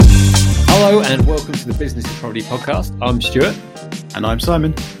Hello and welcome to the Business of Property podcast. I'm Stuart. And I'm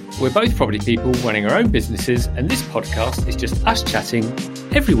Simon. We're both property people running our own businesses, and this podcast is just us chatting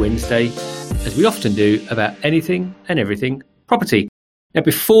every Wednesday, as we often do, about anything and everything property. Now,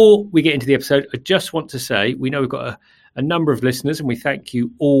 before we get into the episode, I just want to say we know we've got a number of listeners and we thank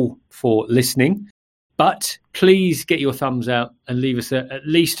you all for listening. But please get your thumbs out and leave us at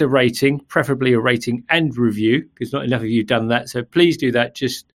least a rating, preferably a rating and review, because not enough of you have done that. So please do that.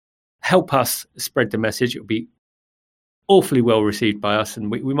 Just help us spread the message. It'll be awfully well received by us,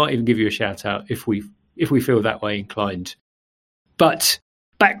 and we might even give you a shout out if we feel that way inclined. But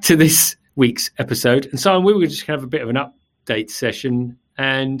back to this week's episode. And Simon, we were just going to have a bit of an update session.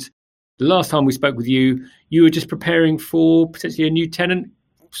 And the last time we spoke with you, you were just preparing for potentially a new tenant,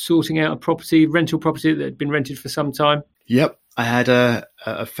 sorting out a rental property that had been rented for some time. Yep. I had a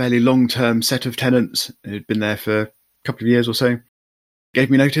fairly long-term set of tenants who'd been there for a couple of years or so. Gave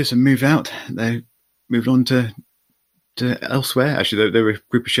me notice and moved out. They moved on to elsewhere. Actually, they were a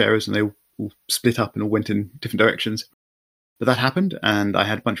group of sharers and they all split up and all went in different directions. But that happened, and I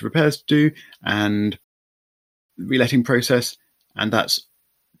had a bunch of repairs to do and reletting process, and that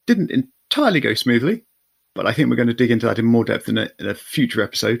didn't entirely go smoothly. But I think we're going to dig into that in more depth in a future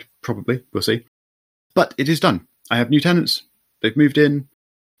episode, probably. We'll see. But it is done. I have new tenants. They've moved in.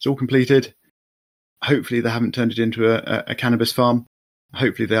 It's all completed. Hopefully they haven't turned it into a cannabis farm.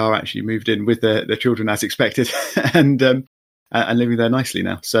 Hopefully they are actually moved in with their children as expected and living there nicely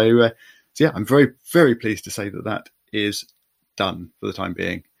now. So yeah, I'm very, very pleased to say that is done for the time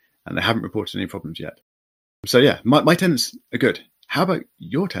being, and they haven't reported any problems yet. So yeah, my tenants are good. How about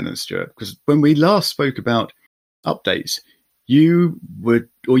your tenants, Stuart? Because when we last spoke about updates, you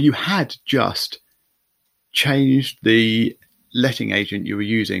had just changed the letting agent you were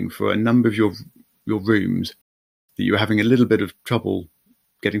using for a number of your rooms that you were having a little bit of trouble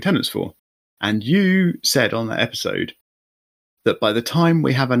getting tenants for. And you said on that episode that by the time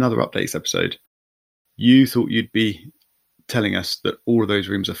we have another updates episode, you thought you'd be telling us that all of those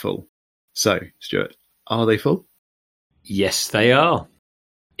rooms are full. So, Stuart, are they full? Yes, they are.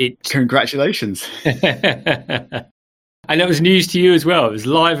 Congratulations. And that was news to you as well. It was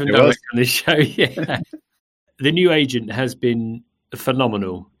live and direct on this show. Yeah. The new agent has been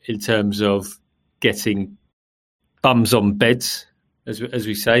phenomenal in terms of getting bums on beds, as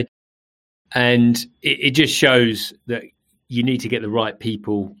we say. And it just shows that you need to get the right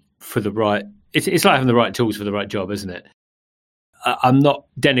people for the right... It's like having the right tools for the right job, isn't it? I'm not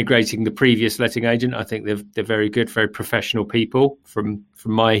denigrating the previous letting agent. I think they're very good, very professional people from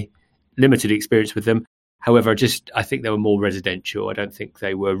my limited experience with them. However, I think they were more residential. I don't think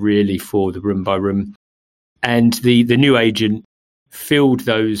they were really for the room by room. And the new agent filled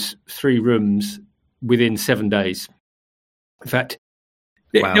those 3 rooms within 7 days. In fact,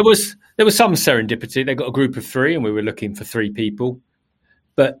 wow. there was some serendipity. They got a group of 3 and we were looking for 3 people.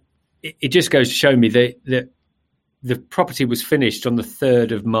 But it just goes to show me that the property was finished on the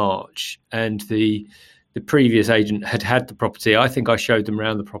 3rd of March, and the previous agent had the property. I think I showed them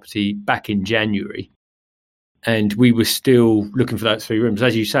around the property back in January, and we were still looking for those 3 rooms,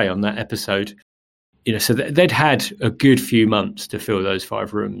 as you say, on that episode. So they'd had a good few months to fill those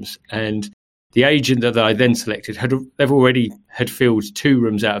 5 rooms, and the agent that I then selected they've already filled 2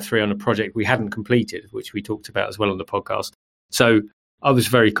 rooms out of 3 on a project we hadn't completed, which we talked about as well on the podcast. So I was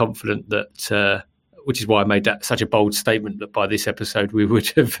very confident that. Which is why I made that such a bold statement that by this episode we would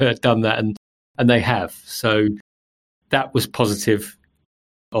have done that, and they have. So that was positive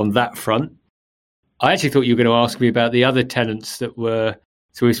on that front. I actually thought you were going to ask me about the other tenants that were.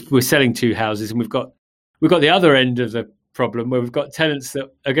 So we're selling 2 houses, and we've got the other end of the problem where we've got tenants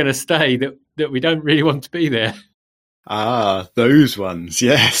that are going to stay that we don't really want to be there. Ah, those ones,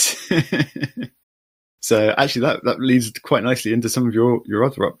 yes. So actually, that leads quite nicely into some of your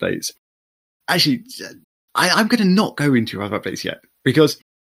other updates. Actually, I'm going to not go into your other updates yet, because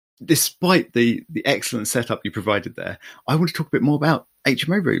despite the excellent setup you provided there, I want to talk a bit more about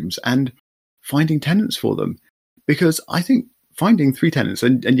HMO rooms and finding tenants for them. Because I think finding 3 tenants,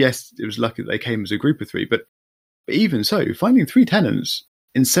 and yes, it was lucky that they came as a group of 3, but even so, finding 3 tenants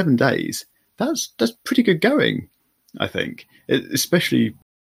in 7 days, that's pretty good going, I think, especially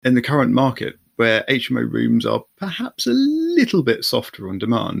in the current market, where HMO rooms are perhaps a little bit softer on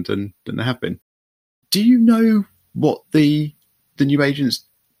demand than they have been. Do you know what the new agents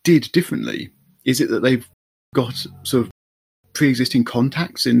did differently? Is it that they've got sort of pre-existing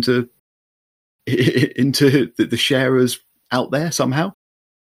contacts into the sharers out there somehow?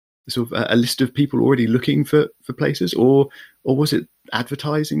 Sort of a list of people already looking for places, or was it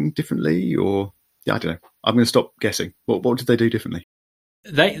advertising differently? Or I don't know. I'm going to stop guessing. What did they do differently?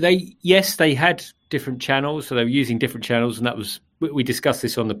 They had different channels, so they were using different channels, and that was, we discussed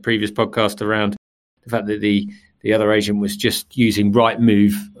this on the previous podcast around the fact that the other agent was just using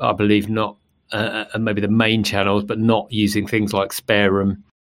Rightmove, I believe, not and maybe the main channels, but not using things like Spare Room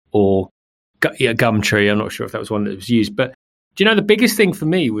or Gumtree. I'm not sure if that was one that was used, but do you know the biggest thing for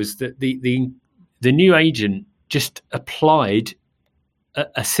me was that the new agent just applied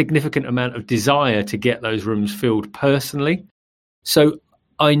a significant amount of desire to get those rooms filled personally. So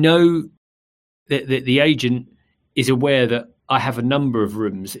I know that the agent is aware that I have a number of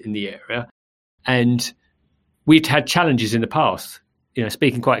rooms in the area, and we'd had challenges in the past,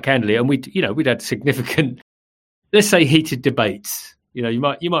 speaking quite candidly, and we'd had significant, let's say, heated debates.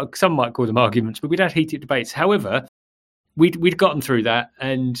 Some might call them arguments, but we'd had heated debates. However, we'd gotten through that,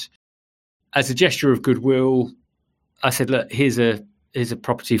 and as a gesture of goodwill, I said, look, here's a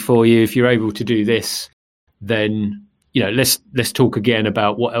property for you. If you're able to do this, then let's talk again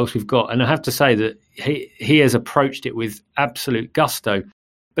about what else we've got. And I have to say that he has approached it with absolute gusto.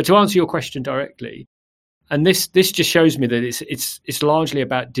 But to answer your question directly, and this just shows me that it's largely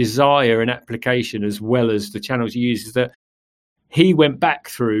about desire and application as well as the channels you use, is that he went back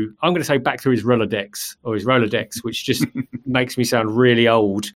through, I'm going to say back through his Rolodex, which just makes me sound really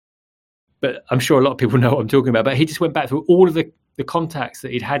old. But I'm sure a lot of people know what I'm talking about. But he just went back through all of the contacts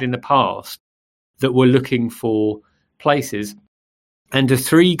that he'd had in the past that were looking for places. And the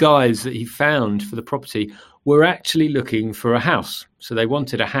three guys that he found for the property were actually looking for a house. So they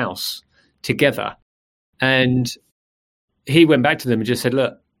wanted a house together. And he went back to them and just said,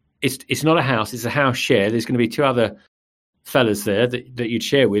 look, it's not a house, it's a house share. There's going to be two other fellas there that you'd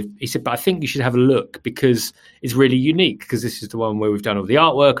share with. He said, but I think you should have a look because it's really unique, because this is the one where we've done all the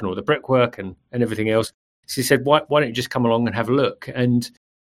artwork and all the brickwork and everything else. So he said, why don't you just come along and have a look? And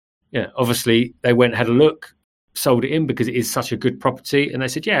obviously they went and had a look, sold it in because it is such a good property. And they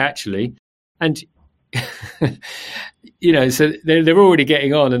said, yeah, actually. And, so they're already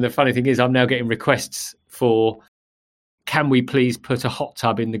getting on. And the funny thing is, I'm now getting requests for, can we please put a hot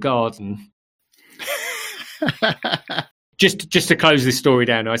tub in the garden? Just to close this story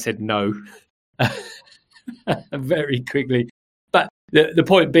down, I said no very quickly. But the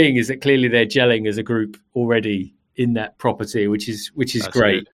point being is that clearly they're gelling as a group already in that property, which is That's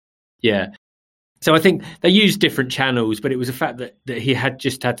great. Good. Yeah. So I think they used different channels, but it was a fact that he had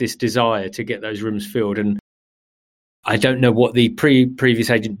just had this desire to get those rooms filled. And I don't know what the previous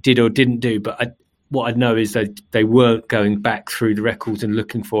agent did or didn't do, but what I know is that they weren't going back through the records and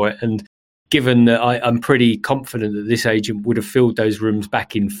looking for it. And given that I'm pretty confident that this agent would have filled those rooms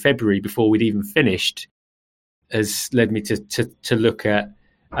back in February before we'd even finished, has led me to look at,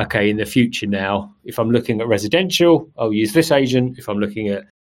 okay, in the future now, if I'm looking at residential, I'll use this agent. If I'm looking at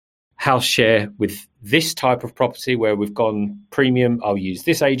house share with this type of property where we've gone premium, I'll use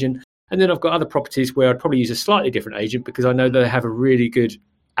this agent. And then I've got other properties where I'd probably use a slightly different agent because I know they have a really good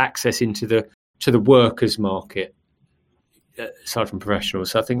access into the workers market, aside from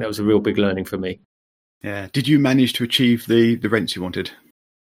professionals. So I think that was a real big learning for me. Yeah. Did you manage to achieve the rents you wanted?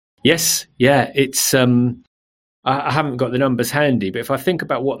 Yes. Yeah. It's I haven't got the numbers handy, but if I think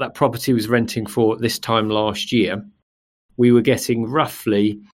about what that property was renting for this time last year, we were getting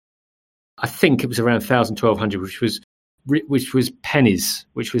roughly, I think it was around 1,000, 1,200, which was pennies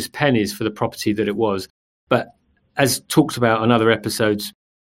for the property that it was. But as talked about on other episodes,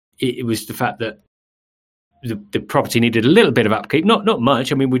 it was the fact that the property needed a little bit of upkeep, not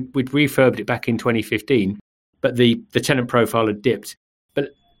much. I mean, we'd refurbed it back in 2015, but the tenant profile had dipped. But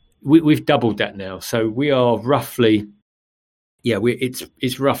we've doubled that now, so we are roughly,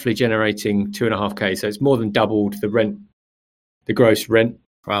 it's roughly generating 2.5K. So it's more than doubled the rent, the gross rent.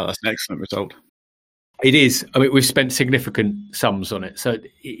 Wow, that's an excellent result. It is. I mean, we've spent significant sums on it, so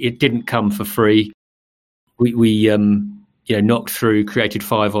it didn't come for free. We knocked through, created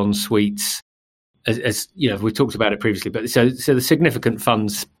 5 en suites. As we talked about it previously, but so the significant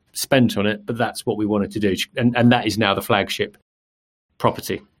funds spent on it, but that's what we wanted to do, and that is now the flagship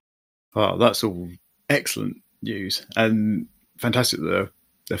property. Wow, that's all excellent news, and fantastic that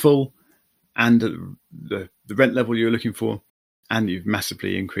they're full, and the rent level you were looking for, and you've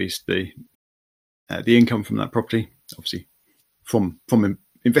massively increased the income from that property, obviously from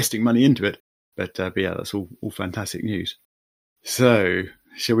investing money into it. But yeah, that's all fantastic news. So,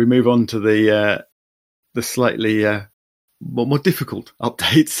 shall we move on to the slightly more difficult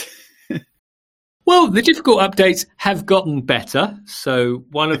updates? Well, the difficult updates have gotten better. So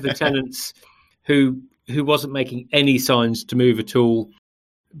one of the tenants who wasn't making any signs to move at all,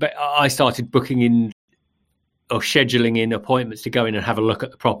 but I started booking in or scheduling in appointments to go in and have a look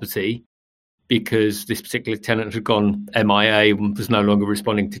at the property because this particular tenant had gone MIA and was no longer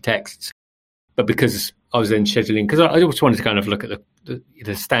responding to texts. But because I was then scheduling, because I just wanted to kind of look at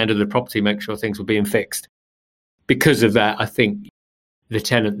the standard of the property, make sure things were being fixed. Because of that, I think the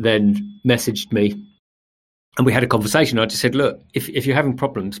tenant then messaged me and we had a conversation. I just said, look, if you're having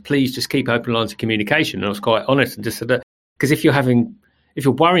problems, please just keep open lines of communication. And I was quite honest and just said that, because if you're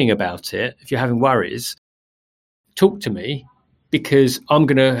worrying about it, if you're having worries, talk to me, because I'm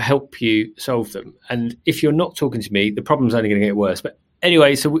going to help you solve them. And if you're not talking to me, the problem's only going to get worse. But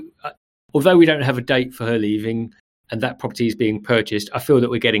anyway, so although we don't have a date for her leaving and that property is being purchased, I feel that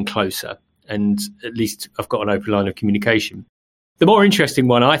we're getting closer. And at least I've got an open line of communication. The more interesting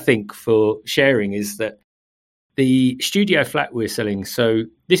one, I think, for sharing is that the studio flat we're selling, so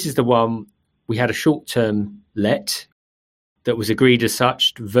this is the one we had a short-term let that was agreed as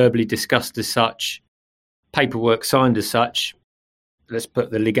such, verbally discussed as such, paperwork signed as such. Let's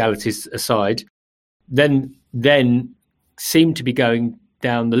put the legalities aside. Then seemed to be going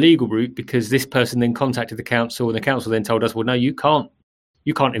down the legal route, because this person then contacted the council and the council then told us, well, no, you can't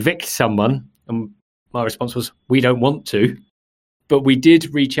evict someone. And my response was, we don't want to. But we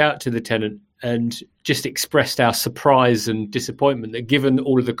did reach out to the tenant and just expressed our surprise and disappointment that, given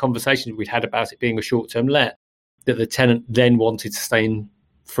all of the conversations we'd had about it being a short-term let, that the tenant then wanted to stay in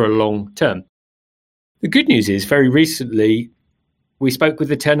for a long term. The good news is, very recently, we spoke with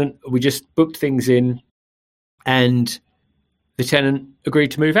the tenant, we just booked things in, and the tenant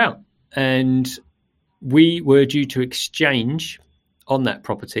agreed to move out. And we were due to exchange on that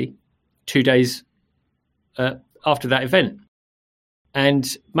property 2 days after that event.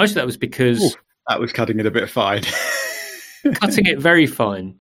 And most of that was because... that was cutting it a bit fine. Cutting it very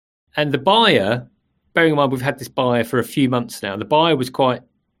fine. And the buyer, bearing in mind we've had this buyer for a few months now, the buyer was quite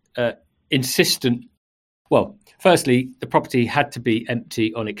insistent. Well, firstly, the property had to be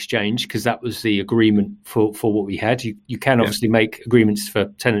empty on exchange, because that was the agreement for what we had. You can obviously make agreements for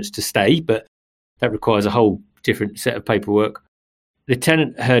tenants to stay, but that requires a whole different set of paperwork. The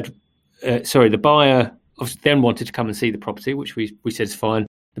tenant the buyer obviously then wanted to come and see the property, which we said is fine.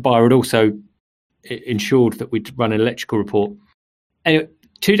 The buyer had also ensured that we'd run an electrical report. Anyway,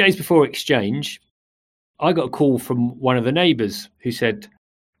 2 days before exchange, I got a call from one of the neighbours who said,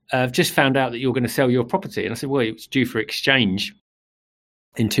 I've just found out that you're going to sell your property. And I said, well, it's due for exchange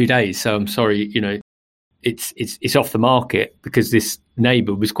in 2 days. So I'm sorry, it's off the market, because this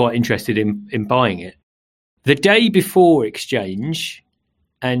neighbour was quite interested in buying it. The day before exchange,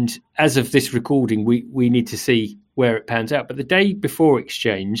 and as of this recording, we need to see where it pans out. But the day before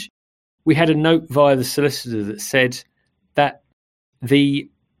exchange, we had a note via the solicitor that said that the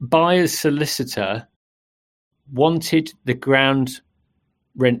buyer's solicitor wanted the ground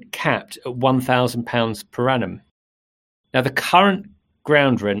rent capped at £1,000 per annum. Now, the current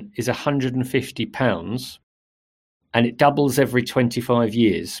ground rent is £150, and it doubles every 25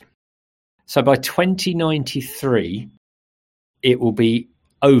 years. So by 2093, it will be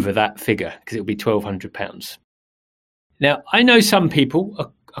over that figure, because it will be £1,200. Now, I know some people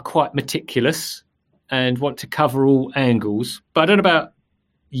are quite meticulous and want to cover all angles, but I don't know about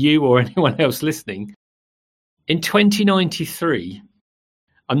you or anyone else listening. In 2093,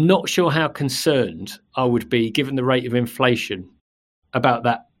 I'm not sure how concerned I would be, given the rate of inflation, about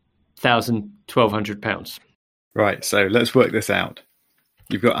that £1,200. Right, so let's work this out.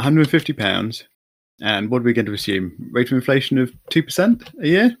 You've got £150, and what are we going to assume? Rate of inflation of 2% a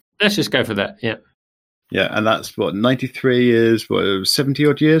year? Let's just go for that, yeah. Yeah, and that's 93 years, 70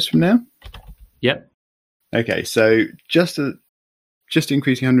 odd years from now? Yep. Okay, so just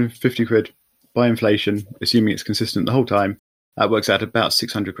increasing 150 quid by inflation, assuming it's consistent the whole time, that works out about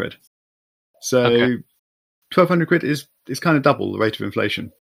 600 quid. So 1,200 quid is kind of double the rate of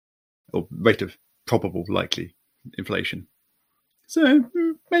inflation, or rate of probable likely inflation. So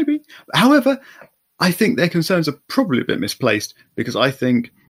maybe. However, I think their concerns are probably a bit misplaced, because I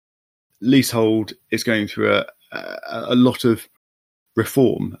think leasehold is going through a lot of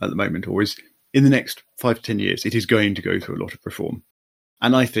reform at the moment, or is in the next 5 to 10 years, it is going to go through a lot of reform.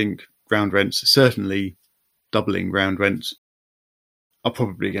 And I think ground rents, certainly doubling ground rents, are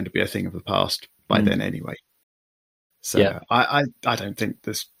probably going to be a thing of the past by then anyway. So yeah. I don't think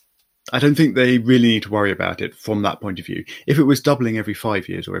they really need to worry about it from that point of view. If it was doubling every 5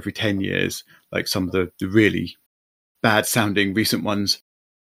 years or every 10 years, like some of the really bad sounding recent ones,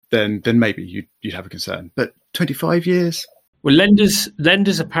 then maybe you'd have a concern. But 25 years? Well,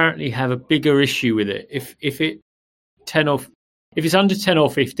 lenders apparently have a bigger issue with it. If it's under 10 or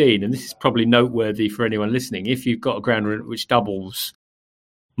 15, and this is probably noteworthy for anyone listening, if you've got a ground rent which doubles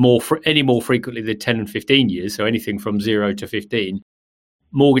more frequently than 10 and 15 years, so anything from 0 to 15,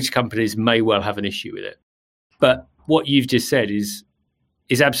 mortgage companies may well have an issue with it. But what you've just said is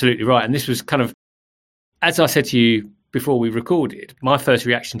absolutely right. And this was kind of, as I said to you before we recorded, my first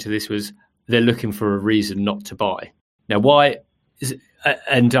reaction to this was they're looking for a reason not to buy. Now, why?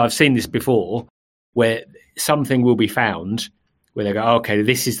 And I've seen this before, where something will be found where they go, okay,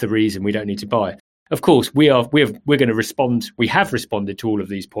 this is the reason we don't need to buy. Of course, we're going to respond. We have responded to all of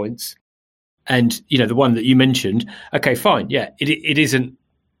these points, and the one that you mentioned. Okay, fine, yeah, it isn't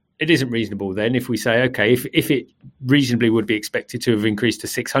reasonable then if we say, okay, if it reasonably would be expected to have increased to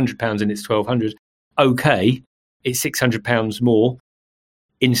 £600 and it's £1,200, okay, it's £600 more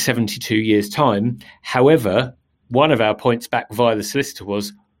in 72 years' time. However, one of our points back via the solicitor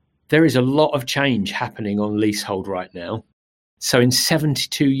was there is a lot of change happening on leasehold right now. So in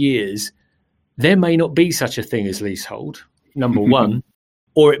 72 years, there may not be such a thing as leasehold, number one,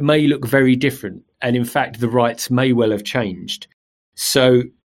 or it may look very different. And in fact, the rights may well have changed. So,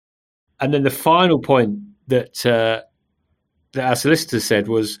 and then the final point that our solicitor said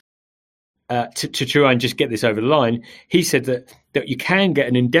was, to try and just get this over the line, he said that you can get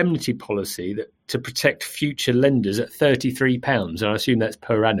an indemnity policy to protect future lenders at £33, and I assume that's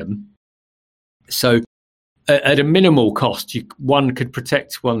per annum. So at a minimal cost, one could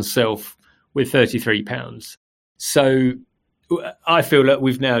protect oneself with £33. So I feel that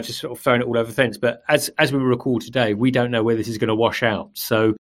we've now just sort of thrown it all over the fence. But as we record today, we don't know where this is going to wash out.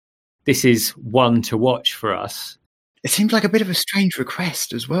 So this is one to watch for us. It seems like a bit of a strange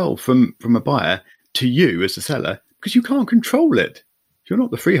request as well from a buyer to you as the seller, because you can't control it. You're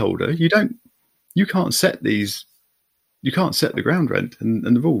not the freeholder. You can't set the ground rent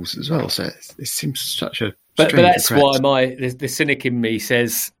and the rules as well. So it seems such a strange but that's request. why the cynic in me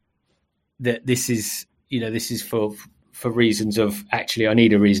says that this is for reasons of actually I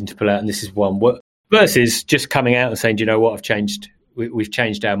need a reason to pull out, and this is one versus just coming out and saying, do you know what, I've changed. We've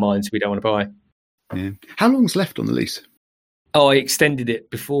changed our minds. We don't want to buy. Yeah. How long's left on the lease? Oh, I extended it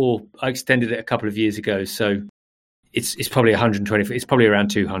a couple of years ago. So it's probably 120. It's probably around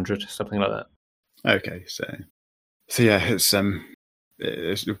 200, something like that. Okay. So yeah,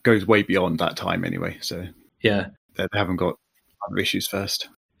 it goes way beyond that time anyway. So yeah, they haven't got other issues first.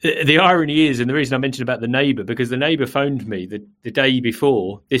 The irony is, and the reason I mentioned about the neighbour, because the neighbour phoned me the day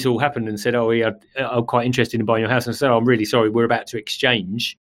before this all happened and said, I'm quite interested in buying your house. And I said, I'm really sorry, we're about to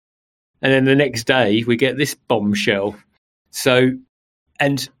exchange. And then the next day we get this bombshell. So,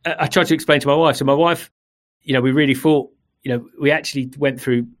 and I tried to explain to my wife. So my wife, we really thought, we actually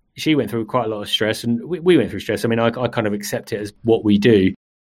she went through quite a lot of stress, and we went through stress. I mean, I kind of accept it as what we do.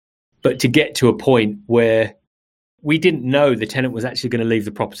 But to get to a point where we didn't know the tenant was actually going to leave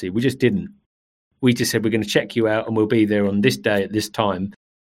the property. We just didn't. We just said, we're going to check you out and we'll be there on this day at this time.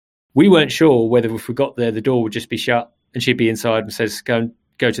 We weren't sure whether if we got there, the door would just be shut and she'd be inside and says, go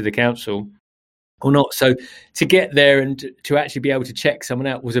to the council or not. So to get there and to actually be able to check someone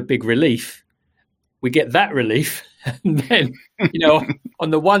out was a big relief. We get that relief. And then,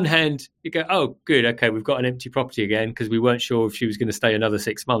 on the one hand, you go, oh, good. Okay, we've got an empty property again because we weren't sure if she was going to stay another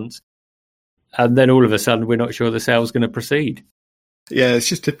 6 months. And then all of a sudden, we're not sure the sale's going to proceed. Yeah, it's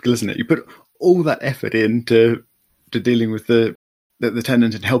just typical, isn't it? You put all that effort into dealing with the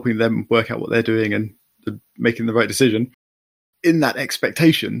tenant and helping them work out what they're doing and making the right decision in that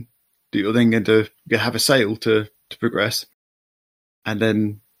expectation that you're then going to have a sale to progress. And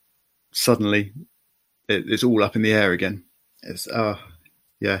then suddenly it's all up in the air again. It's,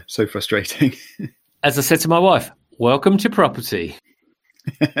 so frustrating. As I said to my wife, welcome to property.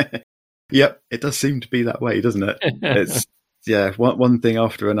 Yep, it does seem to be that way, doesn't it? It's one thing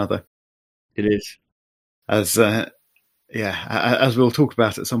after another. It is. As we'll talk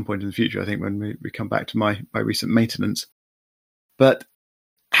about at some point in the future, I think when we come back to my recent maintenance. But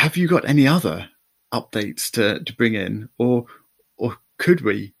have you got any other updates to bring in, or could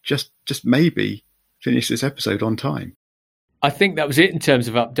we just maybe finish this episode on time? I think that was it in terms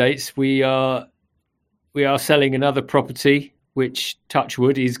of updates. We are selling another property, which, touch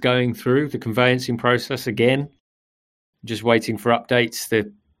wood, is going through the conveyancing process again. Just waiting for updates.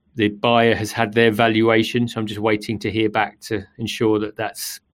 The buyer has had their valuation, so I'm just waiting to hear back to ensure that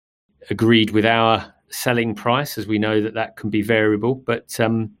that's agreed with our selling price, as we know that can be variable. But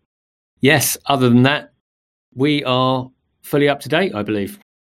yes, other than that, we are fully up to date, I believe.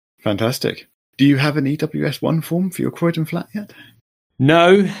 Fantastic. Do you have an EWS1 form for your Croydon flat yet?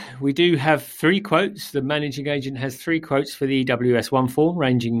 No, we do have 3 quotes. The managing agent has 3 quotes for the EWS1 form,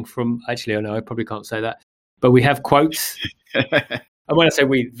 ranging from, actually, I probably can't say that, but we have quotes. And when I say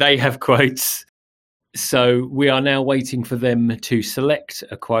they have quotes. So we are now waiting for them to select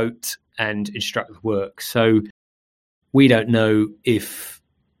a quote and instruct the work. So we don't know if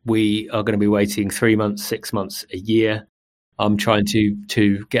we are going to be waiting 3 months, 6 months, a year. I'm trying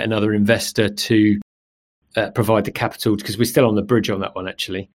to get another investor to provide the capital, because we're still on the bridge on that one,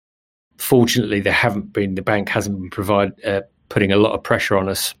 actually. Fortunately, the bank hasn't been putting a lot of pressure on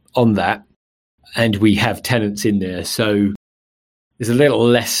us on that. And we have tenants in there. So there's a little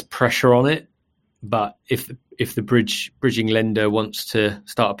less pressure on it. But if the bridging lender wants to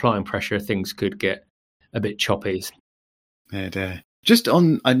start applying pressure, things could get a bit choppy. And just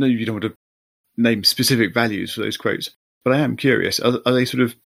on, I know you don't want to name specific values for those quotes, but I am curious. Are they sort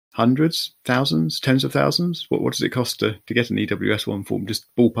of hundreds, thousands, tens of thousands? What does it cost to get an EWS1 form? Just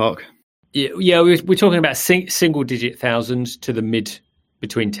ballpark. Yeah, we're talking about single-digit thousands to the mid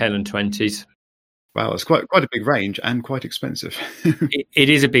between 10 and 20s. Wow, it's quite a big range and quite expensive. It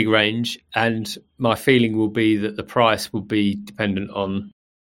is a big range, and my feeling will be that the price will be dependent on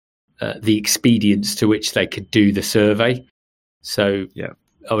the expedience to which they could do the survey. So yeah,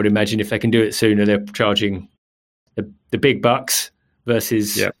 I would imagine if they can do it sooner, they're charging the big bucks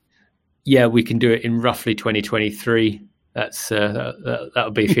versus, we can do it in roughly 2023. That's that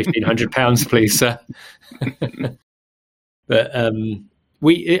would be £1,500, please, sir. But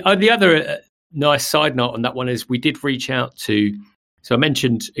the other nice side note on that one is we did reach out to. So I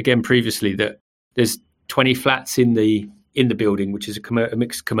mentioned again previously that there's 20 flats in the building, which is a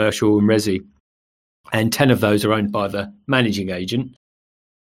mixed commercial and resi, and 10 of those are owned by the managing agent,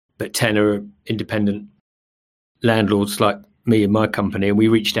 but 10 are independent landlords like me and my company. And we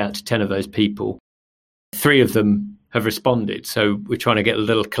reached out to 10 of those people. 3 of them have responded. So we're trying to get a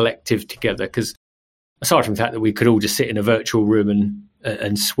little collective together, because aside from the fact that we could all just sit in a virtual room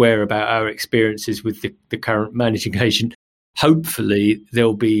and swear about our experiences with the current managing agent, hopefully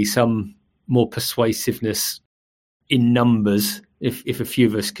there'll be some more persuasiveness in numbers if a few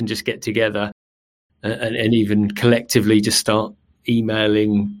of us can just get together and even collectively just start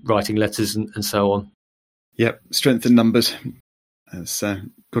emailing, writing letters and so on. Yep, strength in numbers. It's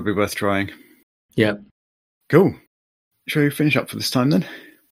could be worth trying. Yeah. Cool. Shall we finish up for this time then?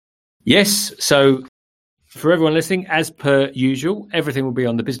 Yes. So for everyone listening, as per usual, everything will be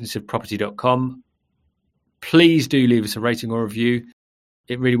on thebusinessofproperty.com. Please do leave us a rating or review.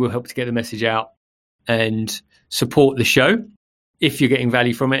 It really will help to get the message out and support the show. If you're getting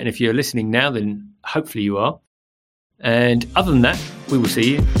value from it, and if you're listening now, then hopefully you are. And other than that, we will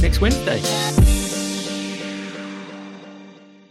see you next Wednesday.